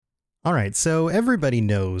All right, so everybody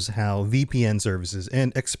knows how VPN services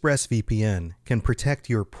and ExpressVPN can protect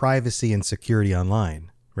your privacy and security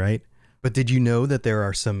online, right? But did you know that there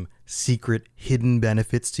are some secret hidden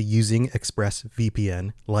benefits to using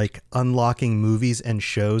ExpressVPN, like unlocking movies and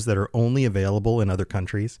shows that are only available in other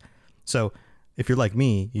countries? So if you're like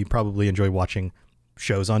me, you probably enjoy watching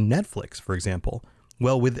shows on Netflix, for example.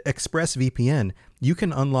 Well, with ExpressVPN, you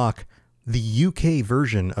can unlock the UK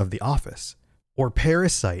version of The Office, or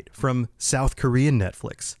Parasite from South Korean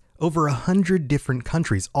Netflix. Over 100 different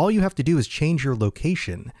countries. All you have to do is change your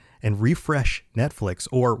location and refresh Netflix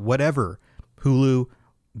or whatever, Hulu,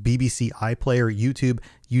 BBC iPlayer, YouTube,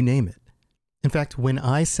 you name it. In fact, when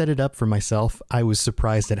I set it up for myself, I was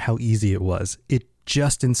surprised at how easy it was. It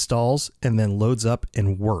just installs and then loads up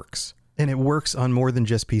and works. And it works on more than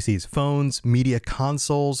just PCs, phones, media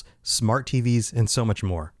consoles, smart TVs, and so much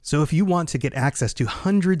more. So if you want to get access to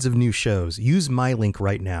hundreds of new shows, use my link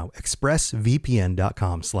right now,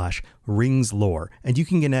 expressvpn.com/ringslore, and you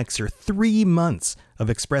can get an extra 3 months of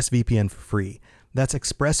ExpressVPN for free. That's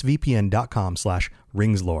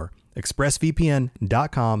expressvpn.com/ringslore.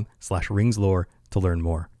 expressvpn.com/ringslore to learn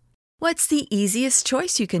more. What's the easiest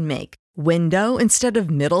choice you can make? Window instead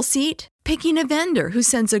of middle seat? Picking a vendor who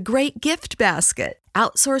sends a great gift basket?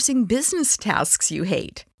 Outsourcing business tasks you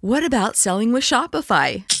hate? What about selling with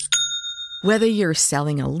Shopify? Whether you're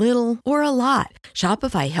selling a little or a lot,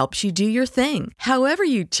 Shopify helps you do your thing, however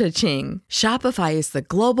you cha-ching. Shopify is the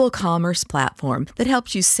global commerce platform that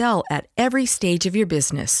helps you sell at every stage of your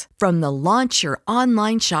business. From the launch your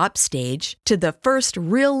online shop stage to the first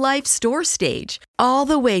real-life store stage, all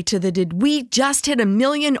the way to the did we just hit a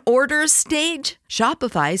million orders stage.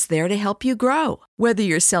 Shopify's there to help you grow. Whether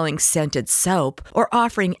you're selling scented soap or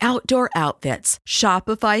offering outdoor outfits,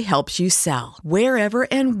 Shopify helps you sell. Wherever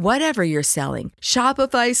and whatever you're selling,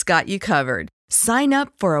 Shopify's got you covered. Sign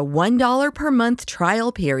up for a $1 per month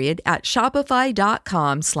trial period at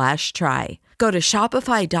shopify.com/try. Go to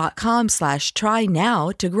shopify.com/try now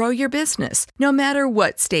to grow your business, no matter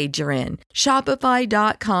what stage you're in.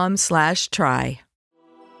 Shopify.com/try.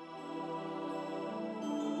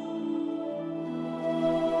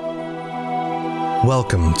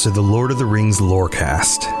 Welcome to the Lord of the Rings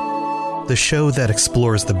Lorecast, the show that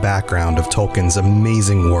explores the background of Tolkien's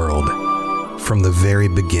amazing world from the very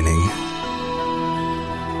beginning.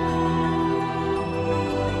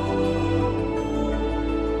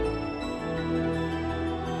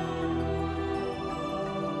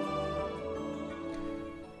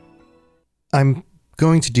 I'm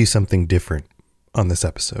going to do something different on this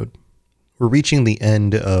episode. We're reaching the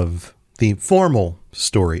end of the formal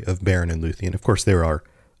story of Beren and Luthien. Of course, there are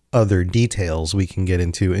other details we can get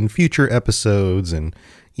into in future episodes and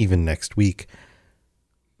even next week.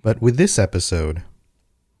 But with this episode,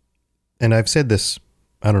 and I've said this,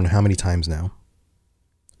 I don't know how many times now,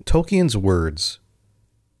 Tolkien's words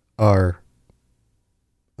are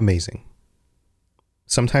amazing.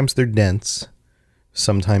 Sometimes they're dense.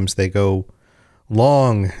 Sometimes they go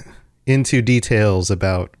long into details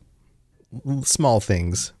about small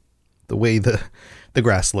things. The way the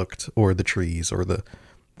grass looked, or the trees, or the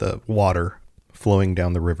water flowing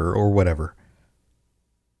down the river, or whatever.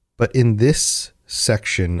 But in this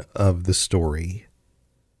section of the story,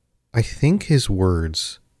 I think his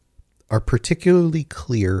words are particularly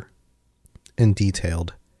clear and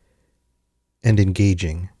detailed and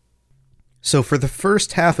engaging. So for the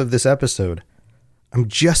first half of this episode, I'm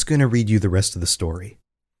just going to read you the rest of the story.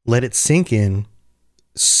 Let it sink in,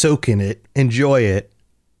 soak in it, enjoy it,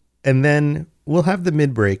 and then we'll have the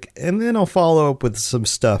mid-break, and then I'll follow up with some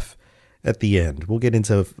stuff at the end. We'll get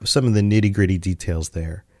into some of the nitty-gritty details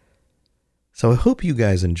there. So I hope you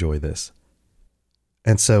guys enjoy this.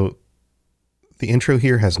 And so the intro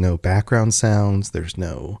here has no background sounds. There's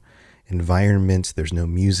no environment. There's no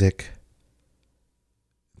music.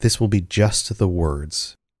 This will be just the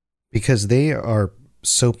words, because they are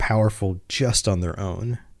so powerful just on their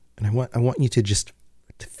own. And I want you to just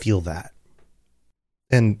to feel that.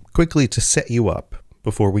 And quickly, to set you up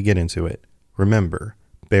before we get into it, remember,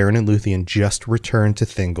 Beren and Luthien just returned to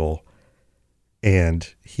Thingol,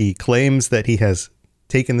 and he claims that he has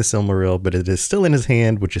taken the Silmaril, but it is still in his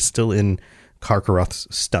hand, which is still in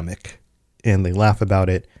Karkaroth's stomach. And they laugh about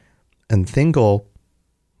it, and Thingol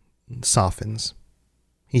softens.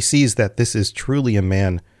 He sees that this is truly a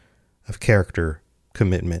man of character,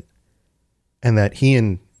 commitment, and that he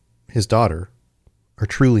and his daughter are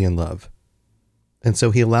truly in love. And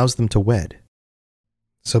so he allows them to wed.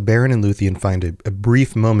 So Beren and Luthien find a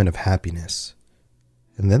brief moment of happiness.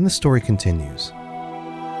 And then the story continues.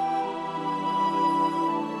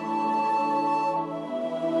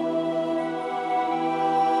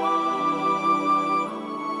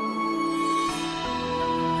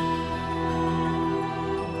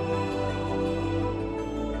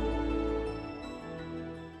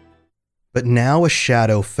 But now a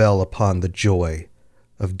shadow fell upon the joy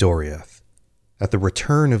of Doriath at the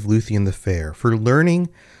return of Luthien the Fair. For learning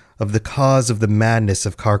of the cause of the madness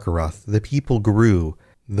of Carcharoth, the people grew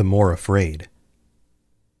the more afraid.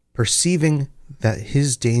 Perceiving that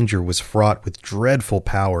his danger was fraught with dreadful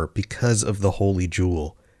power because of the holy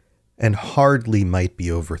jewel, and hardly might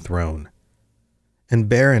be overthrown. And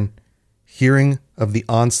Beren, hearing of the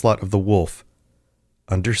onslaught of the wolf,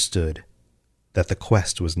 understood that the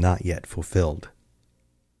quest was not yet fulfilled.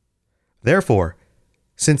 Therefore,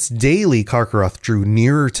 since daily Carcharoth drew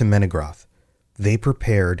nearer to Menegroth, they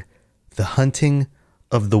prepared the hunting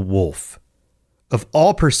of the wolf, of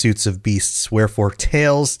all pursuits of beasts, wherefore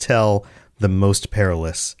tales tell the most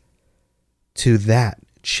perilous. To that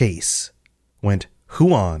chase went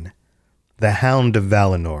Huan, the Hound of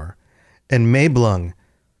Valinor, and Mablung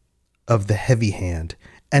of the Heavy Hand,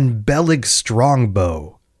 and Belig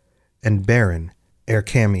Strongbow, and Beren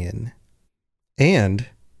Erkamian, and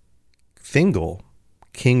Thingol,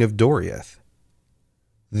 king of Doriath.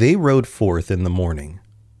 They rode forth in the morning,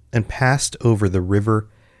 and passed over the river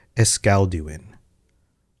Escalduin.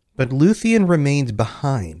 But Luthien remained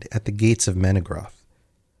behind at the gates of Menegroth.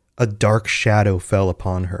 A dark shadow fell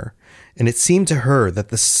upon her, and it seemed to her that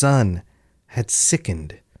the sun had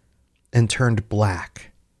sickened and turned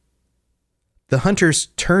black. The hunters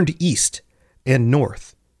turned east and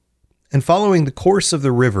north, and following the course of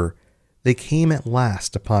the river, they came at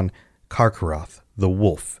last upon Carcharoth the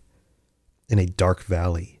wolf in a dark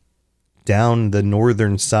valley, down the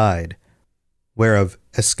northern side, whereof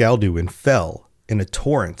Escalduin fell in a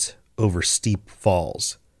torrent over steep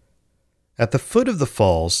falls. At the foot of the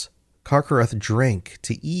falls, Carcharoth drank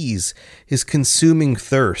to ease his consuming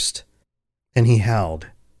thirst, and he howled,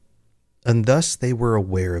 and thus they were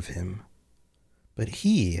aware of him. But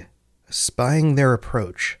he, espying their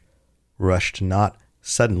approach, rushed not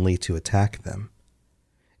suddenly to attack them.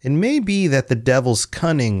 It may be that the devil's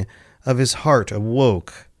cunning of his heart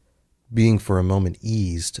awoke, being for a moment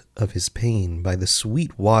eased of his pain by the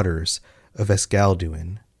sweet waters of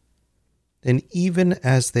Escalduin. And even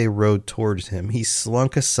as they rode towards him, he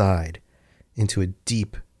slunk aside into a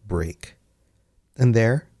deep brake, and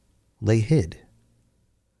there lay hid.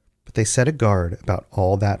 But they set a guard about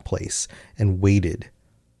all that place, and waited,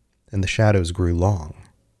 and the shadows grew long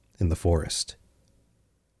in the forest.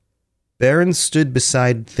 Beren stood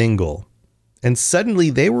beside Thingol, and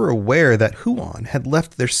suddenly they were aware that Huan had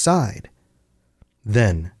left their side.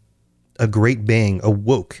 Then a great bang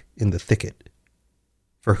awoke in the thicket,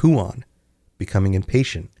 for Huan, becoming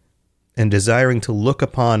impatient and desiring to look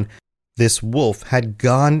upon this wolf, had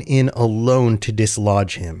gone in alone to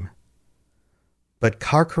dislodge him. But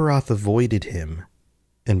Carcharoth avoided him,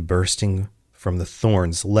 and bursting from the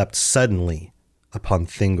thorns, leapt suddenly upon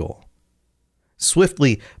Thingol.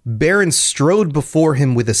 Swiftly, Beren strode before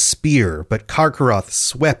him with a spear, but Carcharoth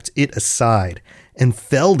swept it aside and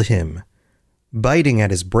felled him, biting at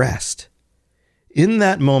his breast. In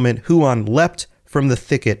that moment, Huan leapt from the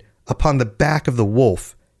thicket upon the back of the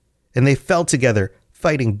wolf, and they fell together,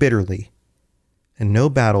 fighting bitterly. And no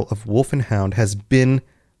battle of wolf and hound has been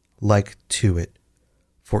like to it,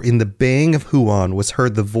 for in the baying of Huan was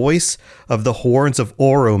heard the voice of the horns of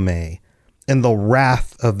Orome and the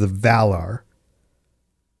wrath of the Valar.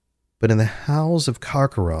 But in the howls of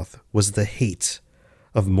Carcharoth was the hate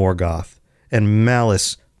of Morgoth, and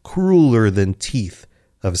malice crueler than teeth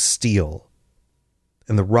of steel.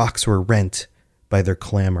 And the rocks were rent by their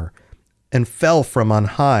clamor, and fell from on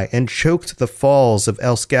high, and choked the falls of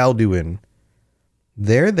Escalduin.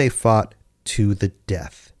 There they fought to the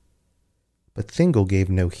death. But Thingol gave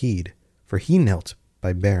no heed, for he knelt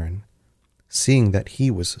by Beren, seeing that he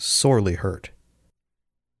was sorely hurt.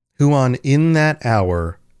 Huan in that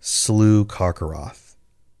hour slew Carcharoth,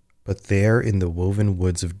 but there in the woven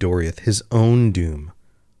woods of Doriath his own doom,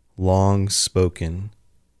 long spoken,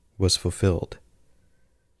 was fulfilled.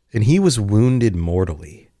 And he was wounded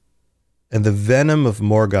mortally, and the venom of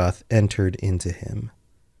Morgoth entered into him.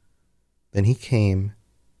 Then he came,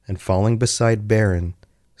 and falling beside Beren,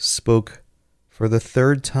 spoke for the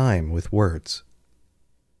third time with words.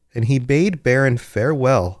 And he bade Beren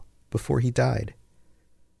farewell before he died.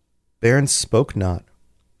 Beren spoke not,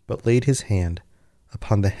 but laid his hand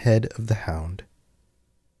upon the head of the hound.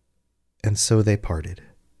 And so they parted.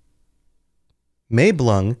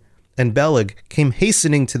 Mablung and Belig came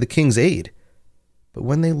hastening to the king's aid, but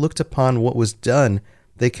when they looked upon what was done,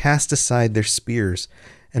 they cast aside their spears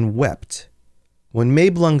and wept. When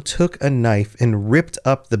Mablung took a knife and ripped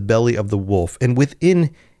up the belly of the wolf, and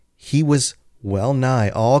within he was well nigh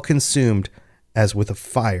all consumed as with a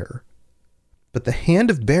fire. But the hand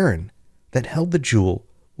of Beren that held the jewel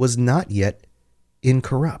was not yet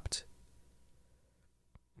incorrupt.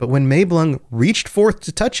 But when Mablung reached forth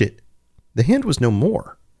to touch it, the hand was no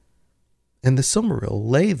more, and the Silmaril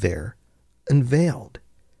lay there unveiled,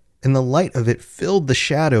 and the light of it filled the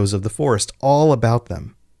shadows of the forest all about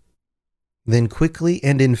them. Then quickly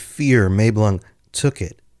and in fear Mablung took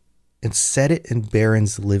it and set it in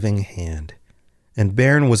Beren's living hand, and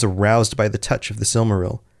Beren was aroused by the touch of the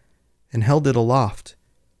Silmaril, and held it aloft,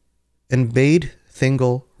 and bade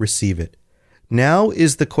Thingol receive it. Now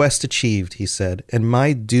is the quest achieved, he said, and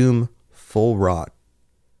my doom full wrought.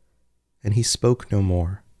 And he spoke no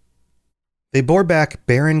more. They bore back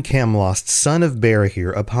Beren Camlost, son of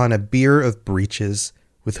Barahir, upon a bier of breeches,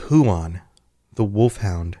 with Huan, the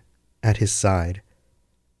wolfhound, at his side.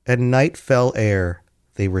 At night fell ere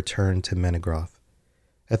they returned to Menegroth,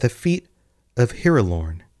 at the feet of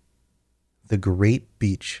Hirelorn, the great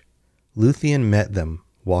beach. Luthien met them,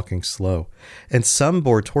 walking slow, and some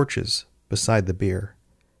bore torches beside the bier.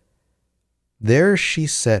 There she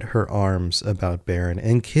set her arms about Beren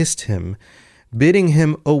and kissed him, bidding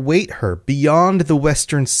him await her beyond the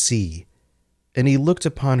western sea. And he looked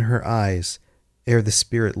upon her eyes ere the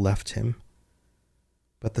spirit left him.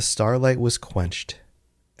 But the starlight was quenched,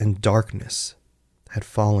 and darkness had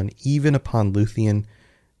fallen even upon Luthien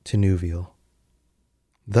to Nuviel.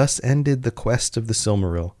 Thus ended the quest of the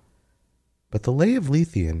Silmaril. But the lay of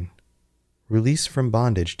Luthien, release from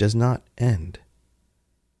bondage, does not end.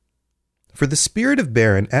 For the spirit of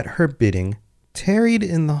Beren, at her bidding, tarried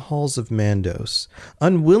in the halls of Mandos,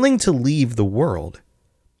 unwilling to leave the world,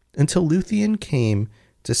 until Luthien came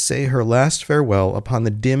to say her last farewell upon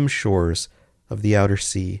the dim shores of the outer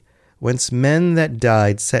sea, whence men that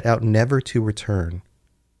died set out never to return.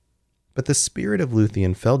 But the spirit of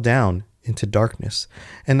Luthien fell down into darkness,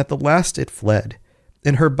 and at the last it fled,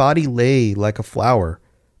 and her body lay like a flower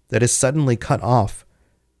that is suddenly cut off,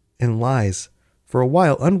 and lies for a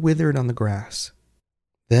while unwithered on the grass.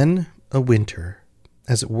 Then a winter,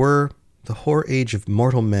 as it were the hoar age of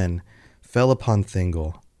mortal men, fell upon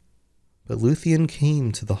Thingol. But Luthien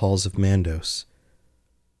came to the halls of Mandos,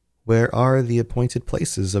 where are the appointed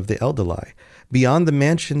places of the Eldalai, beyond the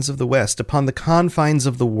mansions of the west, upon the confines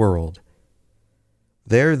of the world.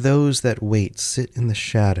 There those that wait sit in the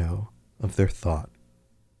shadow of their thought.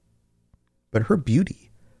 But her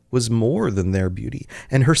beauty was more than their beauty,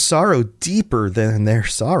 and her sorrow deeper than their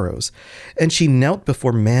sorrows. And she knelt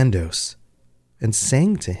before Mandos and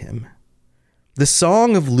sang to him. The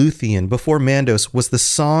song of Luthien before Mandos was the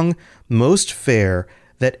song most fair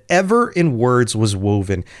that ever in words was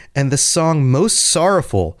woven, and the song most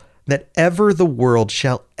sorrowful that ever the world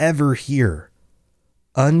shall ever hear.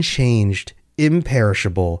 Unchanged,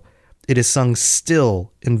 imperishable, it is sung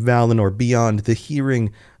still in Valinor beyond the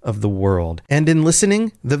hearing of the world, and in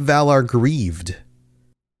listening the Valar grieved.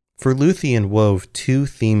 For Luthien wove two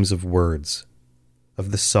themes of words,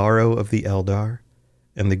 of the sorrow of the Eldar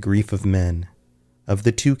and the grief of men, of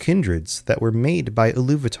the two kindreds that were made by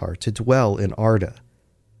Iluvatar to dwell in Arda,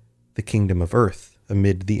 the kingdom of earth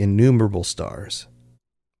amid the innumerable stars.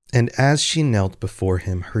 And as she knelt before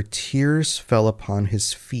him, her tears fell upon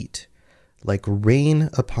his feet like rain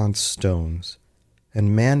upon stones,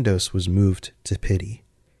 and Mandos was moved to pity,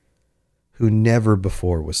 who never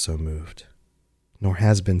before was so moved, nor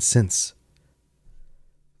has been since.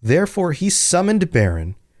 Therefore he summoned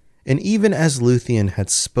Beren, and even as Luthien had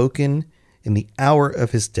spoken in the hour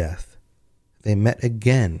of his death, they met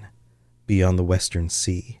again beyond the western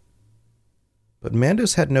sea. But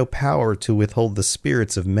Mandos had no power to withhold the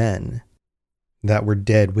spirits of men that were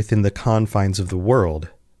dead within the confines of the world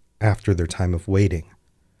after their time of waiting,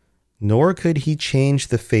 nor could he change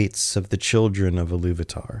the fates of the children of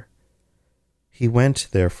Iluvatar. He went,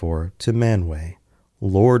 therefore, to Manwë,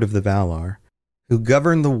 lord of the Valar, who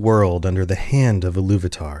governed the world under the hand of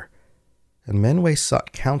Iluvatar, and Manwë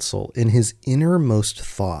sought counsel in his innermost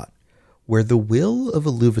thought, where the will of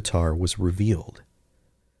Iluvatar was revealed.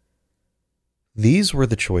 These were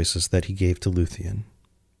the choices that he gave to Luthien.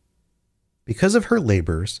 Because of her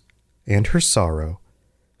labors and her sorrow,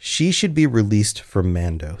 she should be released from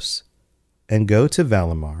Mandos and go to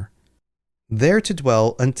Valimar, there to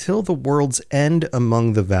dwell until the world's end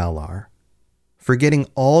among the Valar, forgetting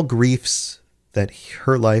all griefs that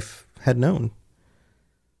her life had known.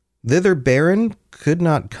 Thither Beren could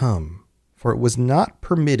not come, for it was not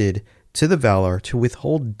permitted to the Valar to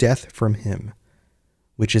withhold death from him,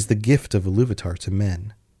 which is the gift of Iluvatar to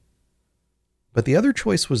men. But the other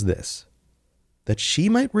choice was this, that she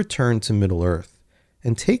might return to Middle-earth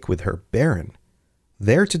and take with her Beren,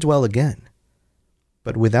 there to dwell again,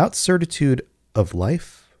 but without certitude of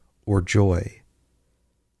life or joy.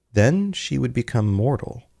 Then she would become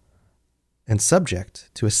mortal and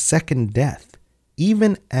subject to a second death,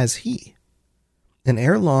 even as he. And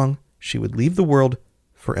ere long, she would leave the world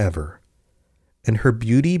forever, and her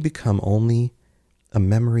beauty become only a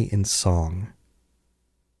memory in song.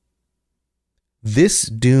 This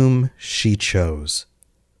doom she chose,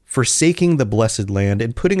 forsaking the blessed land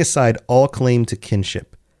and putting aside all claim to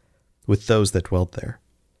kinship with those that dwelt there.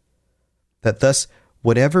 That thus,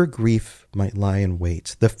 whatever grief might lie in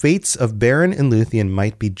wait, the fates of Beren and Luthien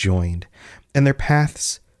might be joined, and their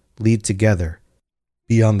paths lead together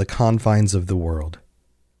beyond the confines of the world.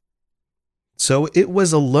 So it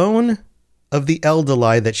was alone of the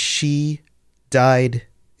Eldalai that she died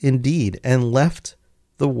indeed and left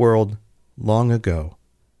the world long ago.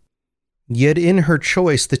 Yet in her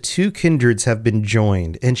choice, the two kindreds have been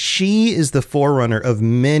joined, and she is the forerunner of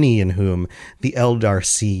many in whom the Eldar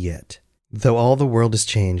see yet. Though all the world is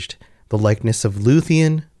changed, the likeness of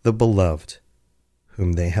Luthien, the beloved,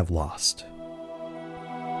 whom they have lost.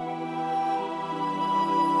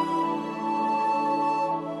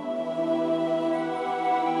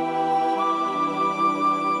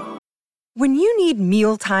 When you need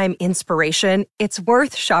mealtime inspiration, it's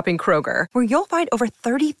worth shopping Kroger, where you'll find over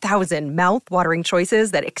 30,000 mouth-watering choices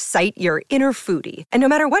that excite your inner foodie. And no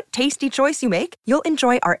matter what tasty choice you make, you'll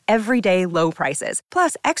enjoy our everyday low prices,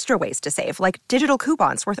 plus extra ways to save, like digital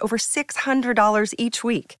coupons worth over $600 each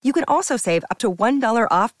week. You can also save up to $1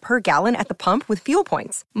 off per gallon at the pump with fuel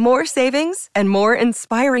points. More savings and more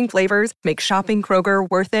inspiring flavors make shopping Kroger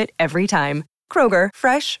worth it every time. Kroger,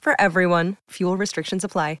 fresh for everyone. Fuel restrictions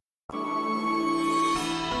apply.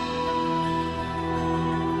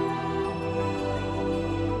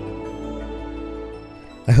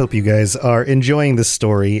 I hope you guys are enjoying this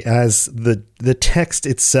story, as the text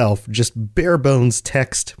itself, just bare bones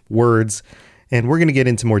text, words, and we're going to get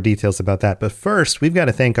into more details about that. But first, we've got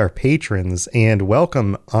to thank our patrons and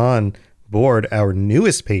welcome on board our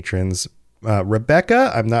newest patrons.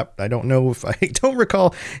 Rebecca, I don't know if I don't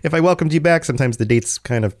recall if I welcomed you back. Sometimes the dates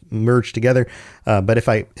kind of merge together. But if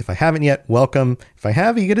I haven't yet, welcome. If I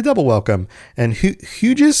have, you get a double welcome. And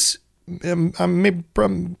Hughes, maybe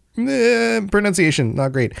pronunciation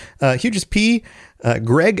not great. Hughes P,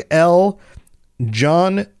 Greg L,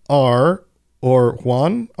 John R, or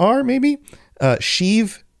Juan R, maybe.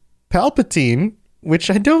 Sheev Palpatine, which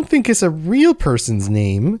I don't think is a real person's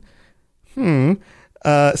name. So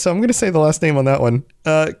I'm going to say the last name on that one.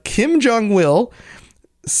 Kim Jong-Will,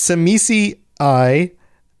 Samisi I,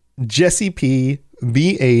 Jesse P,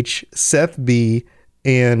 BH, Seth B,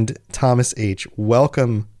 and Thomas H.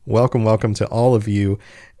 Welcome to all of you,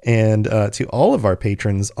 and to all of our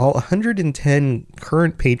patrons, all 110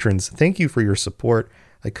 current patrons. Thank you for your support.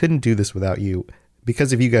 I couldn't do this without you.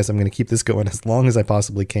 Because of you guys, I'm going to keep this going as long as I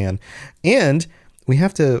possibly can. And we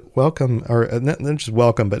have to welcome, or not just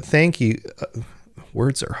welcome, but thank you.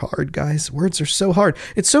 Words are hard, guys. Words are so hard.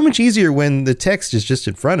 It's so much easier when the text is just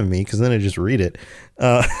in front of me, because then I just read it.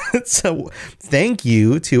 So thank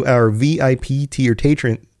you to our VIP tier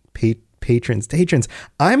patrons.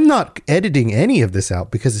 I'm not editing any of this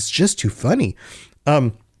out because it's just too funny.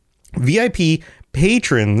 VIP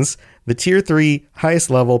patrons, the tier 3 highest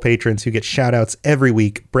level patrons who get shout outs every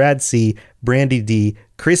week: Brad C, Brandy D,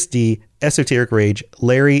 Chris D, Esoteric Rage,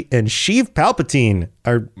 Larry, and Sheev Palpatine.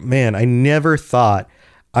 I never thought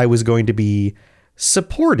I was going to be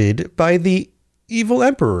supported by the evil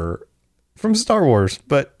emperor from Star Wars,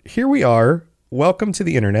 but here we are. Welcome to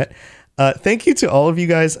the internet. Thank you to all of you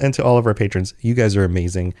guys and to all of our patrons. You guys are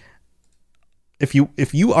amazing. If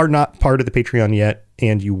you are not part of the Patreon yet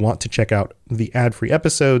and you want to check out the ad-free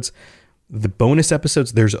episodes, the bonus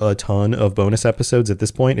episodes, there's a ton of bonus episodes at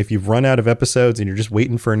this point. If you've run out of episodes and you're just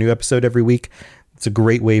waiting for a new episode every week, it's a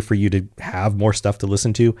great way for you to have more stuff to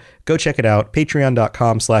listen to. Go check it out.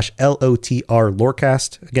 Patreon.com/LOTR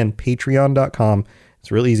Lorecast. Again, patreon.com.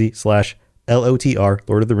 It's real easy. /LOTR,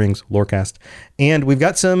 Lord of the Rings, Lorecast. And we've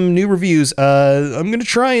got some new reviews. I'm going to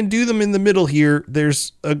try and do them in the middle here.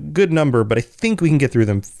 There's a good number, but I think we can get through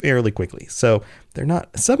them fairly quickly. So they're not,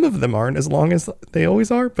 some of them aren't as long as they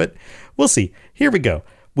always are, but we'll see. Here we go.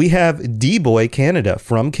 We have D-Boy Canada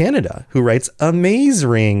from Canada, who writes,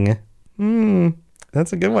 Amazing.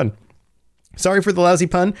 That's a good one. Sorry for the lousy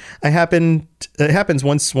pun. It happens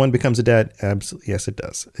once one becomes a dad. Absolutely. Yes, it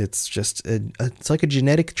does. It's just, it's like a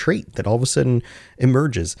genetic trait that all of a sudden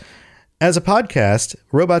emerges. As a podcast,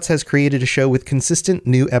 Robots has created a show with consistent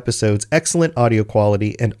new episodes, excellent audio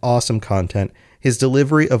quality, and awesome content. His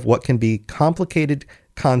delivery of what can be complicated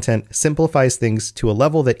content simplifies things to a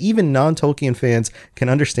level that even non-Tolkien fans can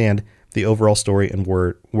understand the overall story and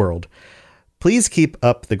world. Please keep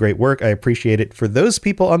up the great work. I appreciate it. For those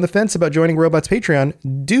people on the fence about joining Robots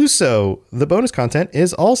Patreon, do so. The bonus content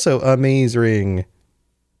is also amazing.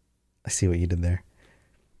 I see what you did there.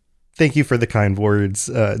 Thank you for the kind words,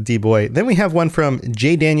 D-Boy. Then we have one from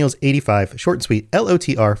J Daniels 85, short and sweet,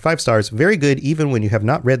 LOTR, 5 stars, very good even when you have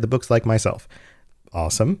not read the books like myself.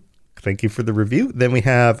 Awesome. Thank you for the review. Then we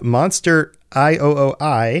have Monster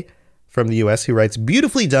IOOI from the US who writes,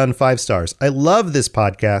 beautifully done, 5 stars. I love this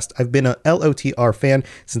podcast. I've been a LOTR fan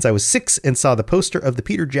since I was 6 and saw the poster of the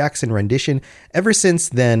Peter Jackson rendition. Ever since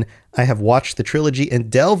then, I have watched the trilogy and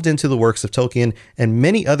delved into the works of Tolkien and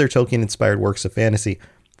many other Tolkien-inspired works of fantasy.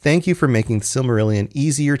 Thank you for making the Silmarillion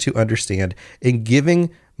easier to understand and giving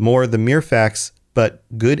more the mere facts, but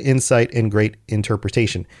good insight and great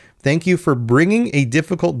interpretation. Thank you for bringing a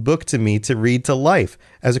difficult book to me to read to life.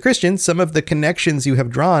 As a Christian, some of the connections you have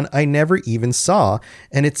drawn I never even saw,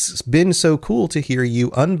 and it's been so cool to hear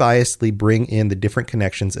you unbiasedly bring in the different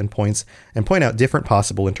connections and points and point out different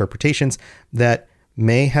possible interpretations that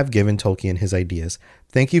may have given Tolkien his ideas.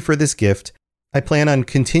 Thank you for this gift. I plan on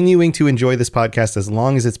continuing to enjoy this podcast as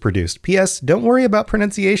long as it's produced. P.S. Don't worry about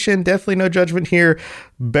pronunciation. Definitely no judgment here.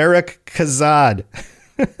 Barak Kazad.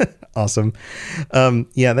 Awesome.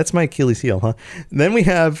 Yeah, that's my Achilles heel, huh? Then we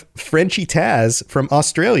have Frenchy Taz from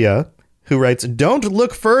Australia who writes, don't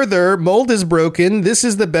look further. Mold is broken. This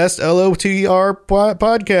is the best LOTR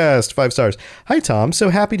podcast. 5 stars. Hi, Tom. So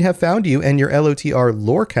happy to have found you and your LOTR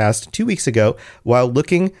Lorecast 2 weeks ago while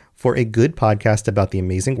looking for a good podcast about the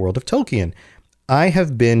amazing world of Tolkien. I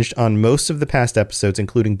have binged on most of the past episodes,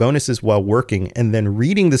 including bonuses while working and then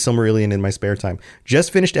reading the Silmarillion in my spare time.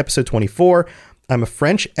 Just finished episode 24. I'm a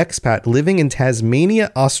French expat living in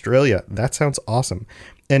Tasmania, Australia. That sounds awesome.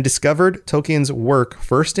 And discovered Tolkien's work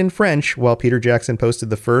first in French while Peter Jackson posted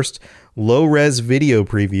the first low-res video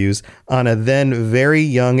previews on a then very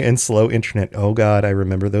young and slow internet. Oh God, I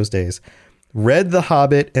remember those days. Read The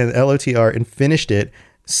Hobbit and LOTR and finished it,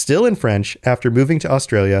 still in French, after moving to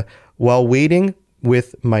Australia while waiting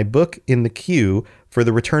with my book in the queue for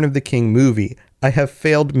the Return of the King movie. I have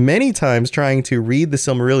failed many times trying to read the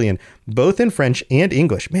Silmarillion, both in French and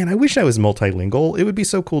English. Man, I wish I was multilingual. It would be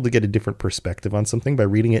so cool to get a different perspective on something by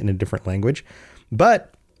reading it in a different language.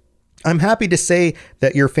 But I'm happy to say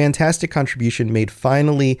that your fantastic contribution made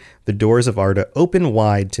finally the doors of Arda open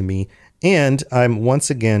wide to me, and I'm once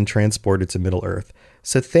again transported to Middle-earth.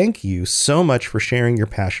 So thank you so much for sharing your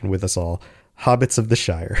passion with us all. Hobbits of the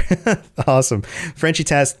Shire. Awesome. Frenchy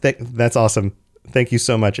Taz, that's awesome. Thank you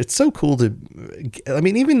so much. It's so cool to, I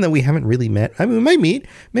mean, even though we haven't really met, I mean, we might meet,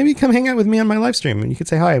 maybe come hang out with me on my live stream and you could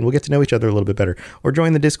say hi and we'll get to know each other a little bit better or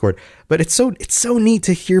join the Discord. But it's so neat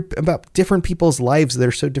to hear about different people's lives that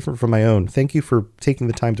are so different from my own. Thank you for taking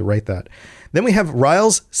the time to write that. Then we have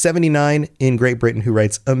Riles79 in Great Britain who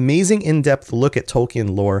writes, amazing in-depth look at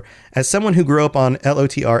Tolkien lore. As someone who grew up on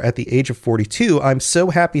LOTR at the age of 42, I'm so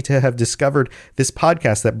happy to have discovered this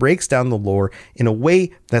podcast that breaks down the lore in a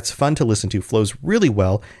way that's fun to listen to, flows really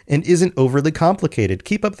well, and isn't overly complicated.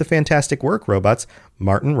 Keep up the fantastic work, robots.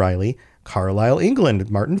 Martin Riley, Carlisle,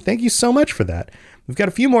 England. Martin, thank you so much for that. We've got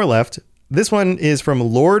a few more left. This one is from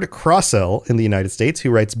Lord Crossell in the United States,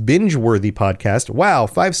 who writes, binge-worthy podcast. Wow,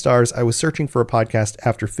 5 stars. I was searching for a podcast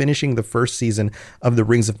after finishing the first season of The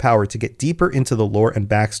Rings of Power to get deeper into the lore and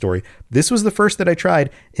backstory. This was the first that I tried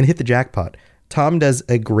and hit the jackpot. Tom does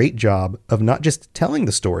a great job of not just telling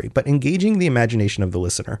the story, but engaging the imagination of the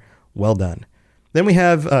listener. Well done. Then we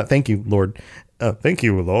have, thank you, Lord. Thank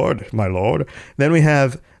you, Lord, my Lord. Then we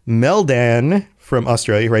have Meldan from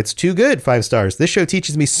Australia who writes, too good, 5 stars. This show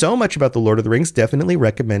teaches me so much about the Lord of the Rings. Definitely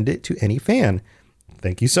recommend it to any fan.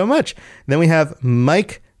 Thank you so much. Then we have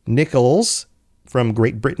Mike Nichols from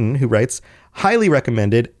Great Britain who writes, highly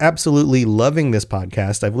recommended. Absolutely loving this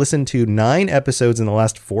podcast. I've listened to 9 episodes in the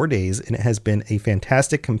last 4 days, and it has been a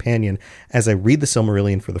fantastic companion as I read the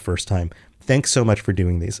Silmarillion for the first time. Thanks so much for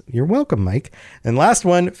doing these. You're welcome, Mike. And last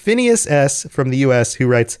one, Phineas S. from the US who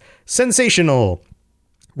writes, sensational.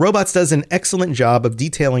 Robots does an excellent job of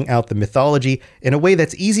detailing out the mythology in a way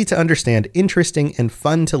that's easy to understand, interesting, and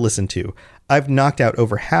fun to listen to. I've knocked out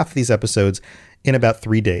over half these episodes in about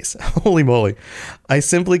 3 days. Holy moly. I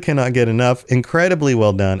simply cannot get enough. Incredibly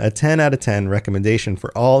well done. A 10 out of 10 recommendation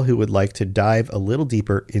for all who would like to dive a little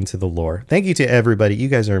deeper into the lore. Thank you to everybody. You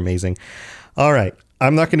guys are amazing. All right.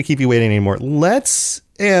 I'm not going to keep you waiting anymore. Let's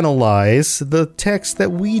analyze the text that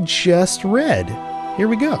we just read. Here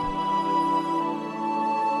we go.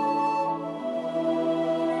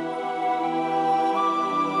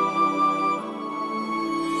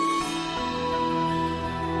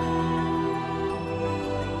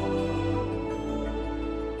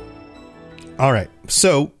 All right.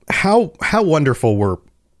 So how wonderful were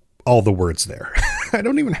all the words there? I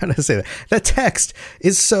don't even know how to say that. That text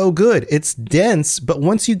is so good. It's dense, but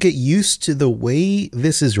once you get used to the way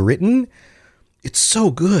this is written, it's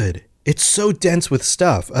so good. It's so dense with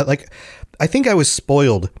stuff. I think I was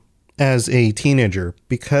spoiled as a teenager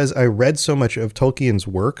because I read so much of Tolkien's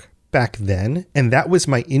work back then, and that was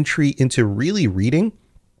my entry into really reading.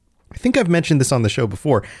 I think I've mentioned this on the show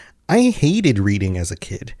before. I hated reading as a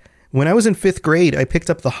kid. When I was in 5th grade, I picked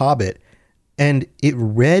up The Hobbit, and it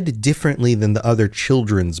read differently than the other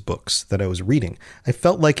children's books that I was reading. I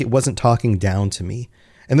felt like it wasn't talking down to me.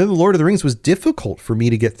 And then The Lord of the Rings was difficult for me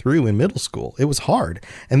to get through in middle school. It was hard.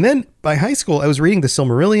 And then by high school, I was reading The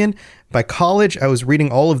Silmarillion. By college, I was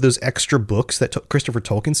reading all of those extra books that Christopher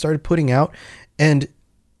Tolkien started putting out. And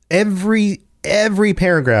every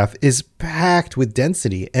paragraph is packed with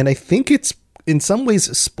density. And I think it's in some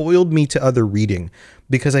ways spoiled me to other reading,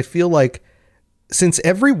 because I feel like since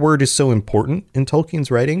every word is so important in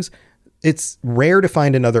Tolkien's writings, it's rare to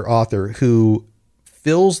find another author who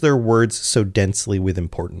fills their words so densely with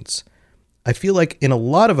importance. I feel like in a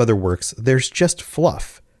lot of other works, there's just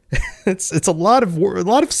fluff. It's a lot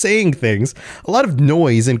of saying things, a lot of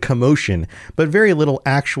noise and commotion, but very little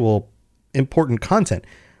actual important content.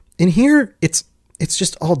 In here, it's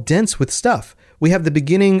just all dense with stuff. We have the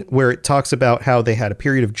beginning where it talks about how they had a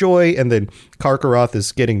period of joy, and then Karkaroth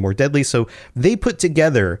is getting more deadly. So they put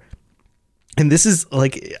together, and this is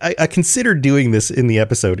like, I considered doing this in the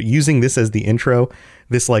episode, using this as the intro,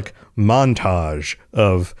 this like montage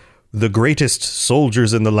of the greatest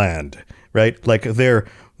soldiers in the land, right? Like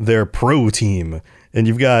their pro team. And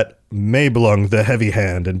you've got Mablung the Heavy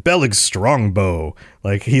Hand and Beleg Strongbow.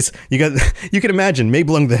 Like you can imagine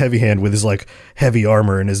Mablung the Heavy Hand with his like heavy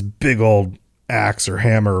armor and his big old axe or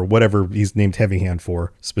hammer or whatever he's named Heavy Hand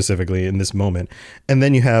for specifically in this moment. And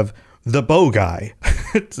then you have the bow guy,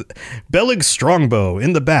 Beleg Strongbow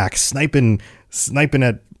in the back, sniping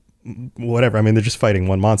at whatever. I mean, they're just fighting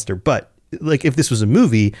one monster. But like, if this was a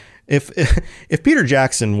movie, if Peter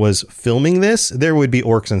Jackson was filming this, there would be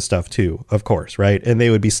orcs and stuff too, of course, right? And they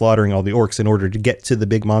would be slaughtering all the orcs in order to get to the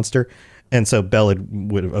big monster. And so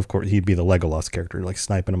Beled would, of course, he'd be the Legolas character, like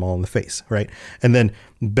sniping them all in the face, right? And then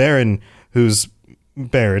Beren, who's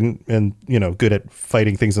Beren and, good at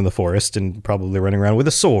fighting things in the forest and probably running around with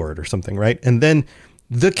a sword or something, right? And then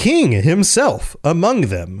the king himself among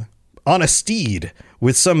them on a steed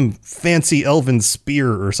with some fancy elven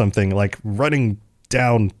spear or something, like running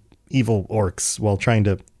down evil orcs while trying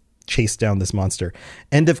to chase down this monster.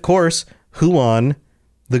 And of course, Huan,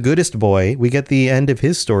 the goodest boy, we get the end of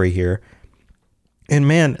his story here. And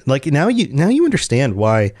man, like now you understand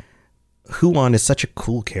why Huan is such a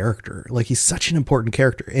cool character. Like, he's such an important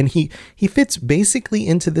character, and he fits basically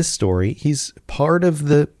into this story. He's part of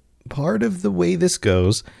the way this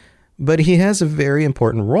goes, but he has a very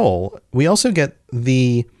important role. We also get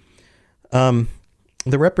the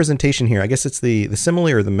representation here. I guess it's the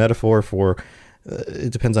simile or the metaphor for,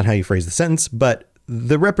 it depends on how you phrase the sentence, but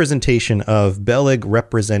the representation of Beleg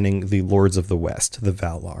representing the Lords of the West, the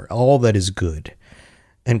Valar, all that is good,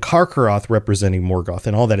 and Karkaroth representing Morgoth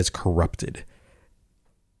and all that is corrupted.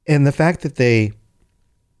 And the fact that they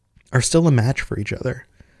are still a match for each other.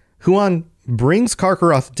 Huan brings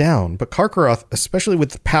Karkaroth down, but Karkaroth, especially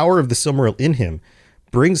with the power of the Silmaril in him,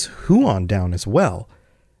 brings Huan down as well.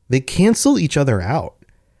 They cancel each other out.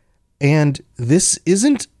 And this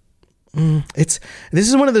isn't, this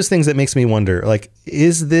is one of those things that makes me wonder, like,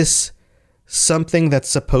 is this something that's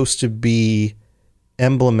supposed to be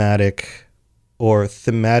emblematic or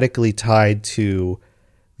thematically tied to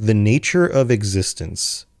the nature of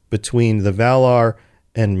existence between the Valar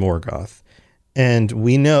and Morgoth? And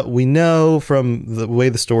we know from the way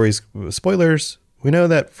the stories, spoilers, we know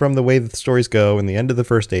that from the way that the stories go in the end of the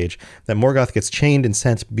First Age, that Morgoth gets chained and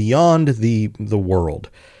sent beyond the world.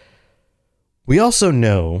 We also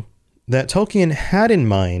know that Tolkien had in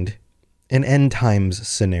mind an end times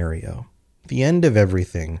scenario, the end of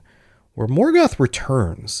everything, where Morgoth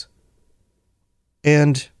returns.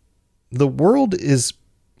 And the world is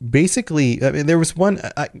basically, I mean, there was one,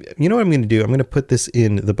 you know what I'm going to do? I'm going to put this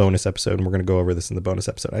in the bonus episode, and we're going to go over this in the bonus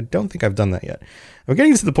episode. I don't think I've done that yet. I'm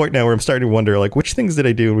getting to the point now where I'm starting to wonder, like, which things did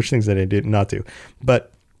I do and which things did I did not do?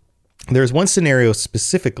 But there's one scenario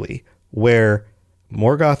specifically where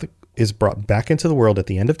Morgoth is brought back into the world at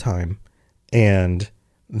the end of time, and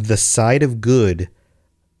the side of good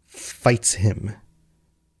fights him.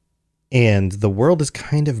 And the world is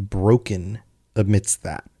kind of broken amidst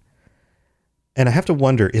that. And I have to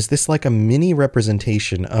wonder, is this like a mini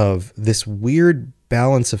representation of this weird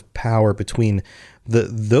balance of power between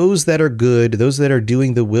those that are good, those that are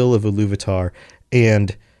doing the will of Iluvatar,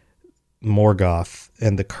 and Morgoth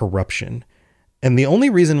and the corruption? And the only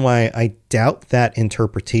reason why I doubt that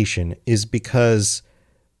interpretation is because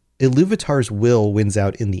Iluvatar's will wins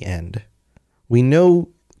out in the end. We know,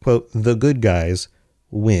 quote, the good guys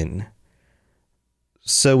win.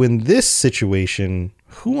 So in this situation,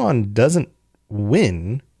 Huan doesn't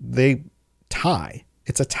win, they tie.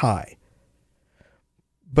 It's a tie.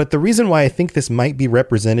 But the reason why I think this might be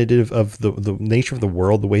representative of the nature of the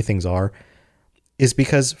world, the way things are, is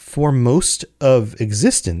because for most of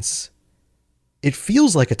existence, it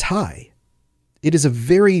feels like a tie. It is a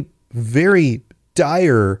very, very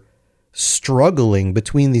dire struggling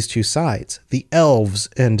between these two sides. The elves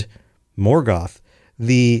and Morgoth,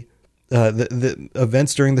 the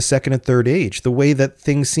events during the Second and Third Age, the way that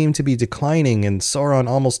things seem to be declining and Sauron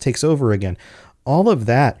almost takes over again. All of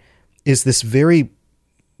that is this very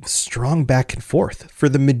strong back and forth for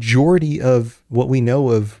the majority of what we know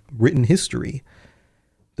of written history.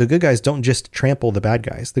 The good guys don't just trample the bad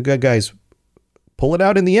guys. The good guys pull it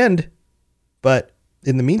out in the end, but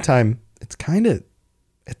in the meantime, it's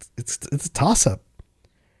a toss-up.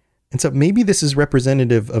 And so maybe this is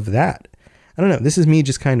representative of that. I don't know. This is me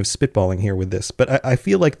just kind of spitballing here with this, but I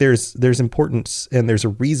feel like there's importance and there's a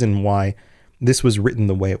reason why this was written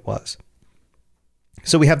the way it was.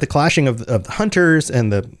 So we have the clashing of the hunters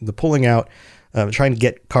and the pulling out, trying to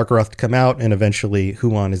get Karkaroth to come out, and eventually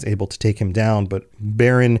Huan is able to take him down. But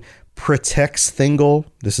Beren protects Thingol.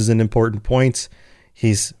 This is an important point.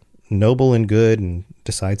 He's noble and good and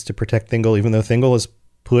decides to protect Thingol, even though Thingol has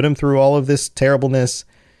put him through all of this terribleness.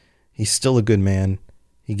 He's still a good man.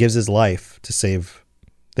 He gives his life to save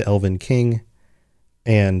the Elven King,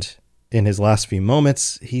 and in his last few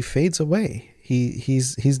moments, he fades away.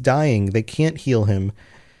 He's dying. They can't heal him,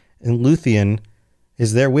 and Luthien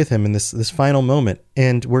is there with him in this final moment,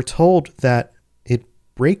 and we're told that it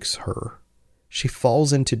breaks her. She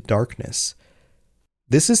falls into darkness.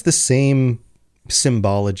 This is the same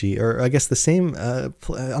symbology, or I guess the same,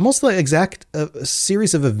 almost like exact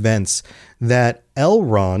series of events that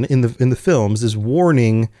Elrond in the films is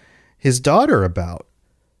warning his daughter about.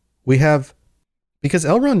 We have, because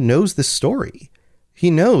Elrond knows this story. He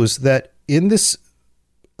knows that in this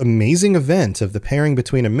amazing event of the pairing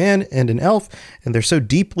between a man and an elf, and they're so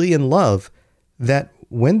deeply in love that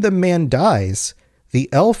when the man dies, the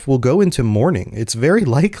elf will go into mourning. It's very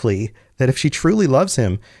likely that if she truly loves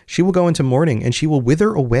him, she will go into mourning and she will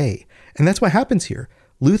wither away. And that's what happens here.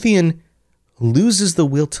 Luthien loses the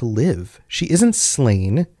will to live. She isn't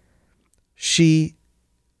slain. She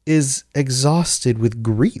is exhausted with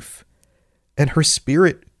grief. And her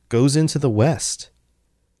spirit goes into the west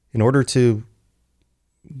in order to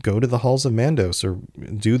go to the halls of Mandos or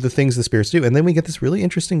do the things the spirits do. And then we get this really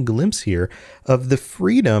interesting glimpse here of the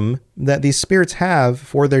freedom that these spirits have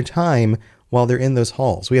for their time while they're in those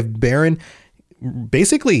halls. We have Beren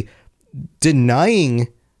basically denying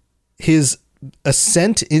his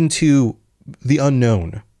ascent into the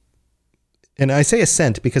unknown. And I say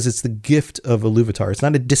ascent because it's the gift of Iluvatar. It's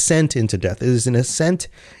not a descent into death. It is an ascent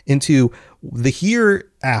into the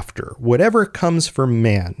hereafter, whatever comes for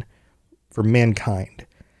man, for mankind.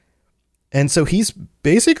 And so he's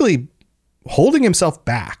basically holding himself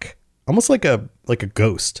back, almost like a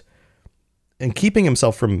ghost, and keeping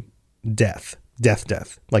himself from death,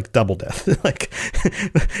 like double death, like,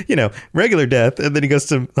 regular death. And then he goes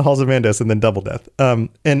to the halls of Mandos and then double death.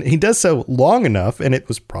 And he does so long enough. And it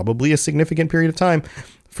was probably a significant period of time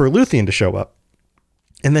for Luthien to show up.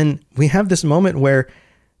 And then we have this moment where,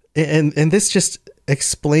 and this just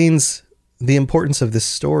explains the importance of this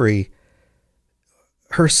story.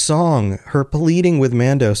 Her song, her pleading with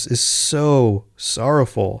Mandos is so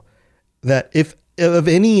sorrowful that if of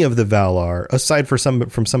any of the Valar, aside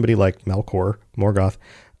from somebody like Melkor, Morgoth,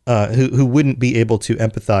 who wouldn't be able to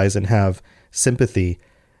empathize and have sympathy,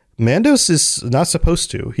 Mandos is not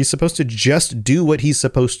supposed to. He's supposed to just do what he's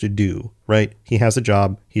supposed to do, right? He has a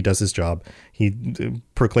job. He does his job. He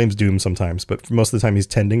proclaims doom sometimes, but for most of the time he's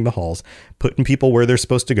tending the halls, putting people where they're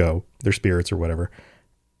supposed to go, their spirits or whatever.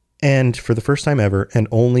 And for the first time ever, and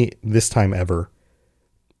only this time ever,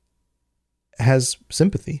 has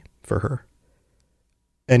sympathy for her.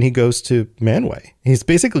 And he goes to Manwë. He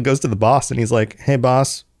basically goes to the boss and he's like, "Hey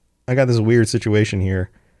boss, I got this weird situation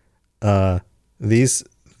here. These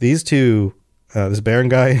two, this Beren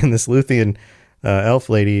guy and this Luthien elf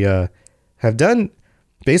lady, have done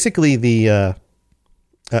basically the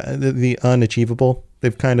unachievable.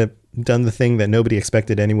 They've kind of done the thing that nobody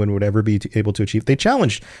expected anyone would ever be able to achieve. They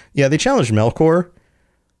challenged Melkor.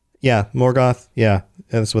 Yeah, Morgoth. Yeah,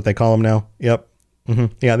 that's what they call him now. Yep. Mm-hmm.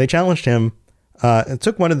 Yeah, they challenged him. It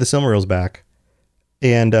took one of the Silmarils back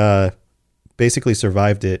and basically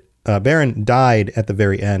survived it. Beren died at the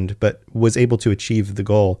very end, but was able to achieve the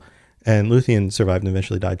goal. And Luthien survived and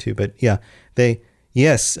eventually died too. But yeah,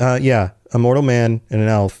 a mortal man and an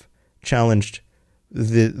elf challenged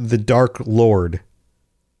the Dark Lord.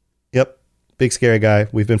 Yep, big scary guy.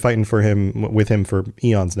 We've been fighting with him for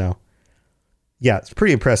eons now. Yeah, it's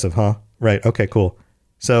pretty impressive, huh? Right. Okay, cool.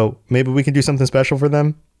 So maybe we can do something special for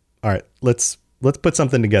them. All right, let's put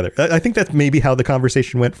something together. I think that's maybe how the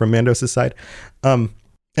conversation went from Mandos' side.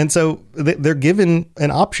 And so they're given an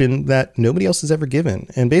option that nobody else has ever given.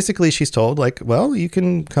 And basically she's told, like, well, you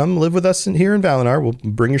can come live with us here in Valinor.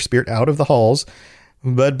 We'll bring your spirit out of the halls.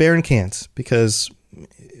 But Beren can't, because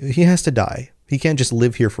he has to die. He can't just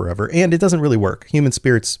live here forever. And it doesn't really work. Human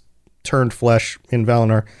spirits turned flesh in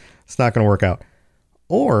Valinor. It's not going to work out.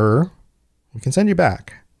 Or we can send you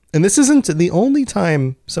back. And this isn't the only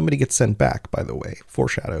time somebody gets sent back, by the way.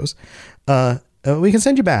 Foreshadows. We can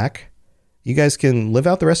send you back. You guys can live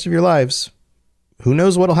out the rest of your lives. Who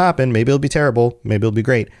knows what'll happen? Maybe it'll be terrible. Maybe it'll be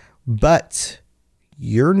great. But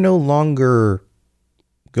you're no longer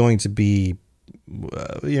going to be,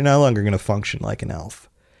 you're no longer going to function like an elf.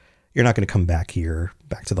 You're not going to come back here,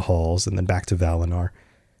 back to the halls, and then back to Valinor.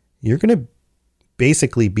 You're going to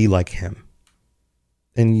basically be like him.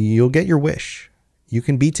 And you'll get your wish. You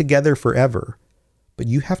can be together forever. But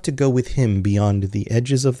you have to go with him beyond the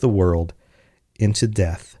edges of the world into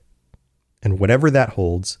death. And whatever that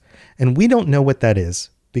holds. And we don't know what that is,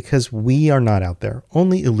 because we are not out there.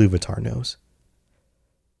 Only Iluvatar knows.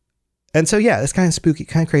 And so, yeah, it's kind of spooky,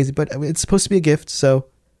 kind of crazy, but it's supposed to be a gift. So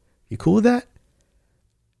you cool with that?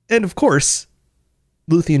 And of course,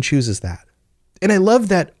 Luthien chooses that. And I love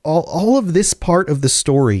that all of this part of the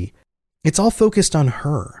story, it's all focused on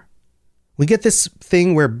her. We get this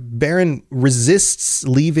thing where Beren resists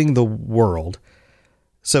leaving the world.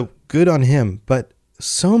 So good on him. But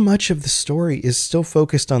so much of the story is still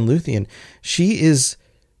focused on Luthien. She is,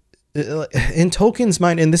 in Tolkien's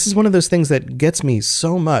mind, and this is one of those things that gets me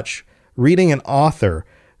so much, reading an author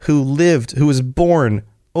who was born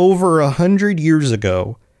over 100 years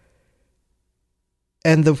ago,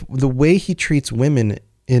 and the way he treats women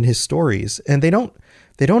in his stories, and they don't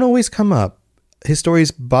always come up. His stories,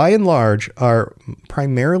 by and large, are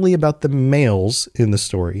primarily about the males in the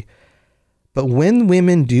story. But when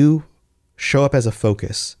women do show up as a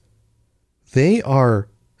focus, they are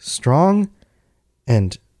strong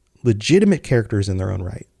and legitimate characters in their own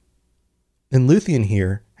right. And Luthien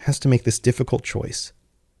here has to make this difficult choice.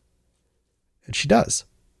 And she does.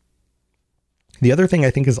 The other thing I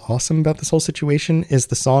think is awesome about this whole situation is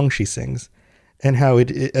the song she sings, and how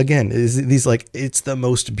it again is these, like, it's the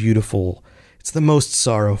most beautiful, it's the most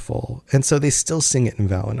sorrowful. And so they still sing it in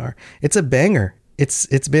Valinor. It's a banger.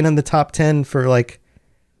 It's been in the top 10 for like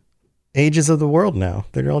ages of the world now.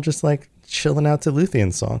 They're all just like chilling out to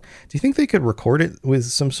Luthien's song. Do you think they could record it with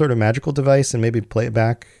some sort of magical device and maybe play it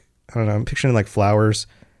back? I don't know. I'm picturing like flowers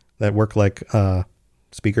that work like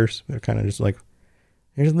speakers. They're kind of just like,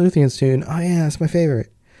 here's Luthien's tune. Oh yeah, it's my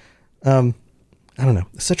favorite. I don't know.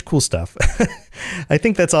 Such cool stuff. I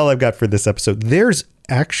think that's all I've got for this episode. There's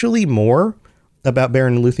actually more about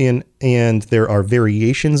Beren and Luthien, and there are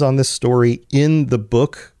variations on this story in the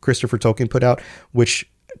book Christopher Tolkien put out, which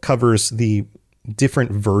covers the different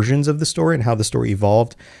versions of the story and how the story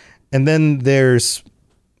evolved. And then there's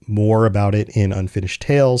more about it in Unfinished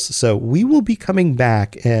Tales. So we will be coming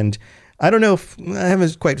back, and I don't know if I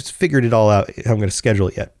haven't quite figured it all out how I'm going to schedule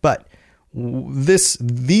it yet, but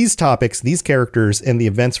these topics, these characters, and the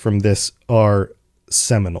events from this are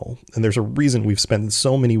seminal. And there's a reason we've spent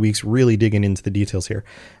so many weeks really digging into the details here.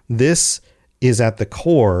 This is at the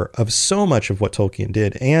core of so much of what Tolkien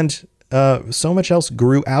did, and so much else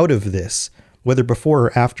grew out of this, whether before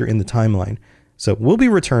or after in the timeline. So we'll be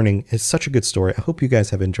returning. It's such a good story. I hope you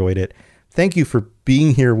guys have enjoyed it. Thank you for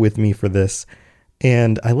being here with me for this.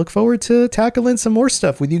 And I look forward to tackling some more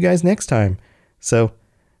stuff with you guys next time. So,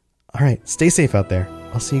 all right, stay safe out there.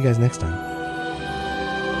 I'll see you guys next time.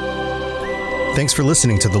 Thanks for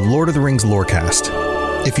listening to the Lord of the Rings Lorecast.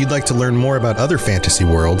 If you'd like to learn more about other fantasy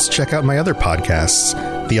worlds, check out my other podcasts,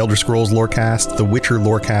 The Elder Scrolls Lorecast, The Witcher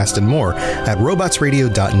Lorecast, and more at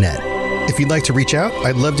robotsradio.net. If you'd like to reach out,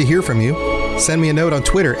 I'd love to hear from you. Send me a note on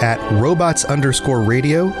Twitter at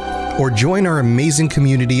robots_radio, or join our amazing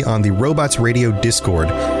community on the Robots Radio Discord.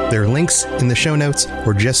 There are links in the show notes,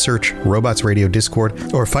 or just search Robots Radio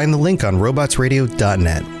Discord, or find the link on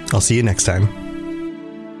robotsradio.net. I'll see you next time.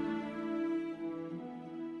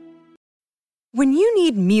 When you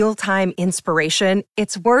need mealtime inspiration,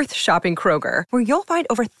 it's worth shopping Kroger, where you'll find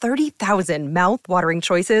over 30,000 mouth-watering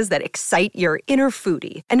choices that excite your inner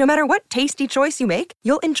foodie. And no matter what tasty choice you make,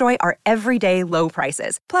 you'll enjoy our everyday low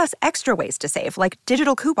prices, plus extra ways to save, like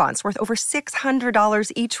digital coupons worth over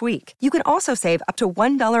 $600 each week. You can also save up to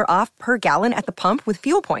 $1 off per gallon at the pump with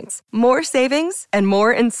fuel points. More savings and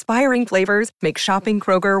more inspiring flavors make shopping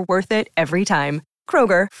Kroger worth it every time.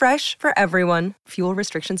 Kroger, fresh for everyone. Fuel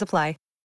restrictions apply.